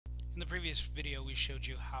In the previous video we showed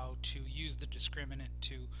you how to use the discriminant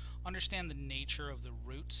to understand the nature of the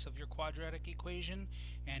roots of your quadratic equation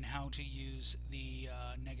and how to use the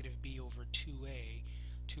negative b over 2a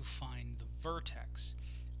to find the vertex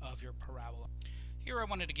of your parabola. Here I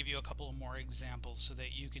wanted to give you a couple of more examples so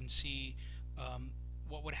that you can see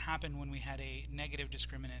what would happen when we had a negative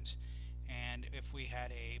discriminant and if we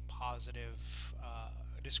had a positive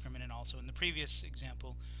discriminant also. In the previous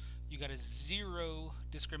example you got a 0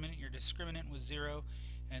 discriminant, your discriminant was 0,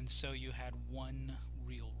 and so you had one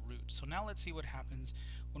real root. So now let's see what happens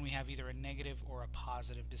when we have either a negative or a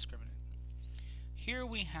positive discriminant. Here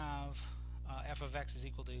we have f of x is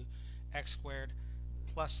equal to x squared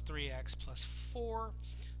plus 3x plus 4.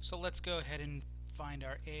 So let's go ahead and find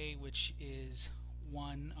our a, which is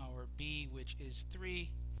 1, our b, which is 3,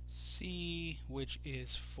 c, which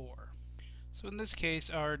is 4. So in this case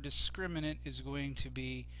our discriminant is going to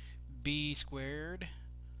be b squared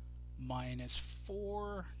minus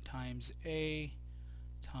 4 times a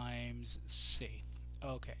times c.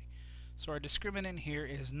 Okay, so our discriminant here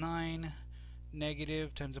is 9,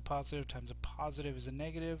 negative times a positive is a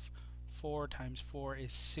negative, 4 times 4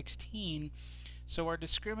 is 16. So our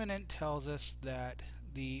discriminant tells us that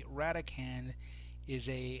the radicand is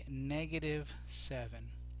a negative 7.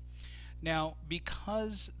 Now,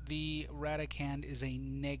 because the radicand is a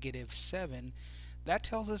negative 7, that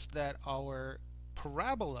tells us that our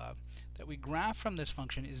parabola that we graph from this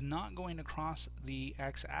function is not going to cross the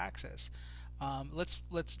x-axis.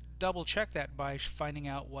 Let's double check that by finding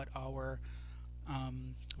out what our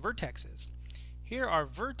vertex is. Here our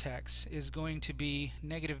vertex is going to be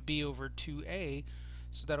negative b over 2a,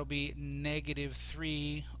 so that'll be negative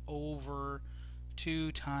 3 over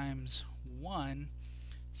 2 times 1.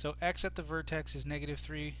 So x at the vertex is negative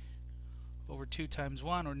 3 over 2 times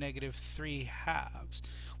 1, or negative 3 halves.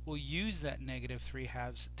 We'll use that negative 3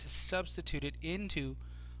 halves to substitute it into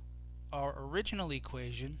our original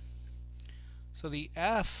equation. So the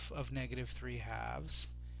f of negative 3 halves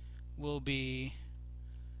will be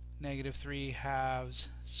negative 3 halves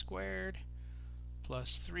squared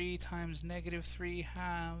plus 3 times negative 3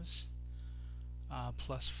 halves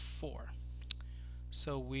plus 4.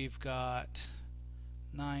 So we've got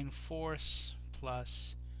 9/4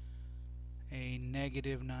 plus a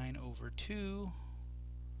negative 9 over 2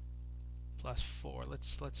 plus 4.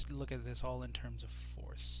 Let's look at this all in terms of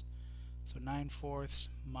fourths. So 9/4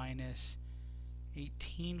 minus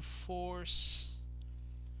 18/4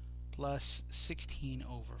 plus 16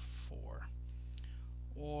 over 4,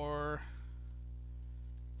 or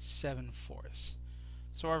 7/4.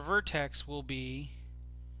 So our vertex will be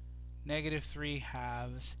negative 3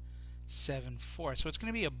 halves 7/4. So it's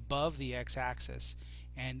going to be above the x-axis,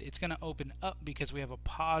 and it's going to open up because we have a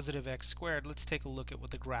positive x squared. Let's take a look at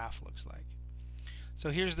what the graph looks like.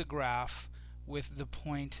 So here's the graph with the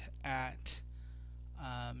point at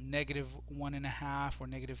negative 1.5 or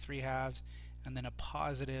negative 3 halves, and then a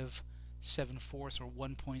positive 7/4 or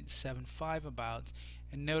 1.75 about.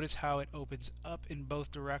 And notice how it opens up in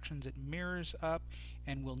both directions. It mirrors up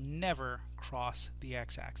and will never cross the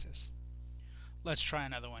x-axis. Let's try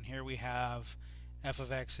another one. Here we have f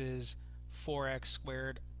of x is 4x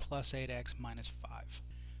squared plus 8x minus 5.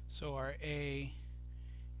 So our a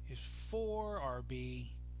is 4, our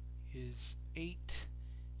b is 8,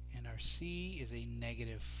 and our c is a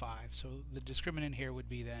negative 5. So the discriminant here would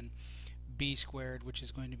be then b squared, which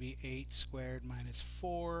is going to be 8 squared minus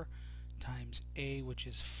 4, times a, which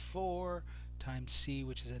is 4, times c,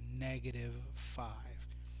 which is a negative 5.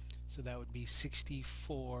 So that would be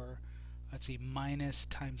 64. Let's see, minus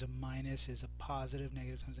times a minus is a positive,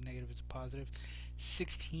 negative times a negative is a positive.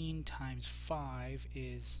 16 times 5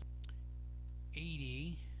 is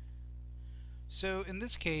 80. So in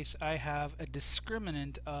this case I have a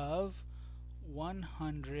discriminant of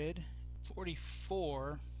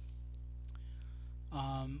 144,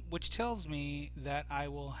 which tells me that I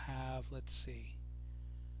will have, let's see,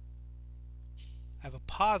 I have a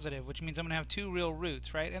positive, which means I'm going to have two real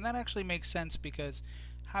roots, right? And that actually makes sense because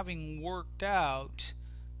having worked out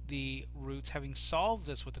the roots, having solved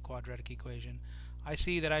this with the quadratic equation, I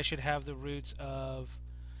see that I should have the roots of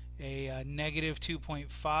a negative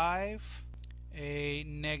 2.5, a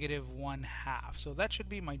negative 1/2. So that should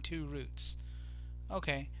be my two roots.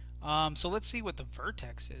 Okay, so let's see what the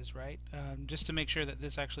vertex is, right? Just to make sure that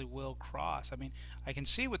this actually will cross. I mean, I can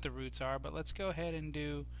see what the roots are, but let's go ahead and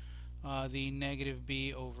do the negative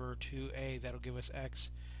b over 2a. That'll give us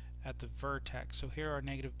x at the vertex. So here our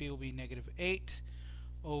negative b will be negative 8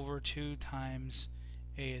 over 2 times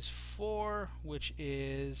a is 4, which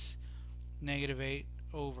is negative 8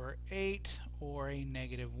 over 8, or a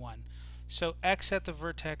negative 1. So x at the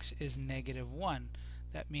vertex is negative 1.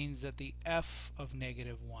 That means that the f of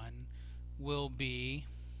negative 1 will be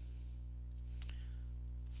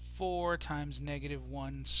 4 times negative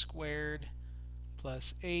 1 squared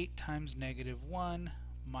plus 8 times negative 1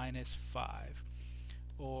 minus 5.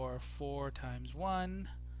 Or 4 times 1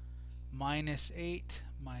 minus 8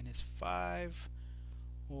 minus 5.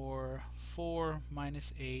 Or 4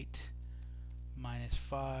 minus 8 minus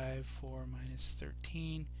 5, 4 minus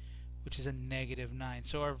 13, which is a negative 9.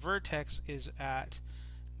 So our vertex is at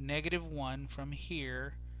negative 1 from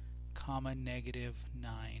here, comma negative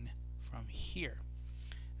 9 from here.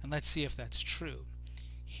 And let's see if that's true.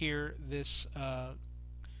 Here, this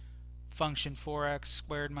function 4x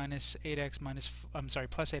squared minus 8x minus,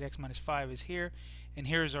 plus 8x minus 5 is here, and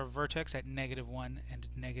here's our vertex at negative 1 and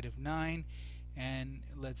negative 9. And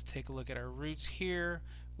let's take a look at our roots here,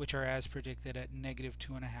 which are as predicted at negative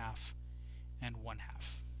 2.5 and 1/2.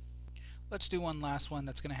 Let's do one last one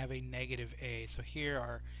that's going to have a negative a. So here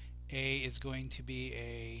our a is going to be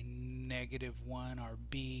a negative 1, our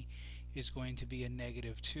b is going to be a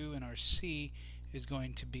negative 2, and our c is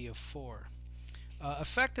going to be a 4.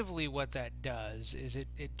 Effectively what that does is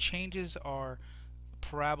it changes our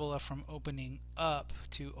parabola from opening up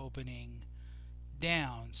to opening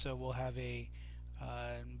down. So we'll have a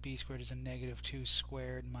b squared is a negative 2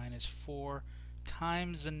 squared minus 4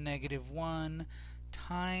 times a negative 1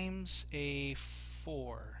 times a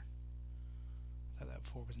 4. I thought that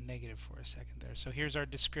 4 was negative for a second there. So here's our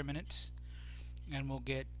discriminant, and we'll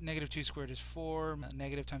get negative 2 squared is 4,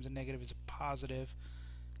 negative times a negative is a positive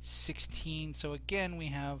 16. So again, we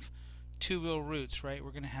have two real roots, right?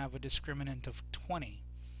 We're going to have a discriminant of 20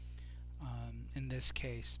 in this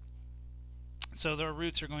case. So the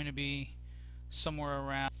roots are going to be somewhere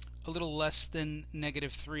around a little less than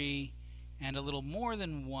negative 3 and a little more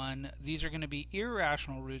than 1. These are going to be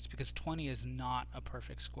irrational roots because 20 is not a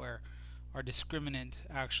perfect square. Our discriminant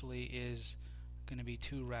actually is going to be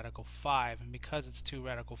 2 radical 5, and because it's 2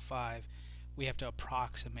 radical 5, we have to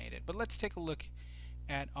approximate it. But let's take a look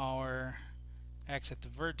at our x at the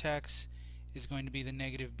vertex is going to be the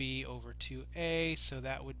negative b over 2a, so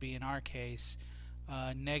that would be, in our case,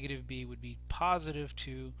 negative b would be positive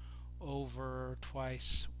 2 over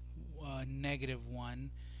twice negative 1,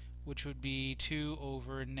 which would be 2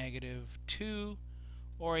 over negative 2,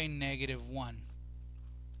 or a negative 1.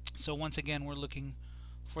 So once again, we're looking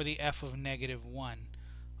for the f of negative 1.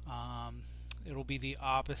 It'll be the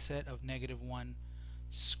opposite of negative 1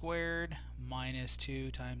 squared minus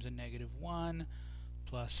 2 times a negative 1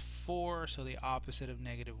 plus 4. So the opposite of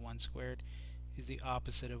negative 1 squared is the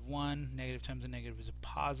opposite of 1. Negative times a negative is a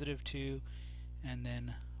positive 2, and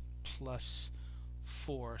then plus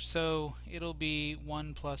 4. So it'll be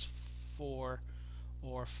 1 plus 4,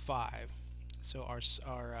 or 5. So our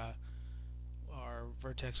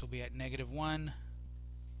vertex will be at negative 1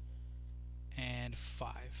 and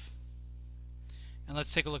 5. And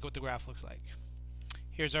let's take a look at what the graph looks like.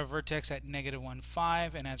 Here's our vertex at negative 1,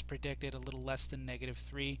 5, and as predicted, a little less than negative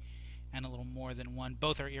 3 and a little more than 1.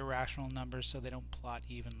 Both are irrational numbers, so they don't plot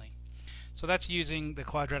evenly. So that's using the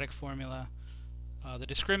quadratic formula, the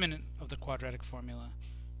discriminant of the quadratic formula,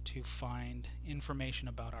 to find information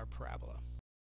about our parabola.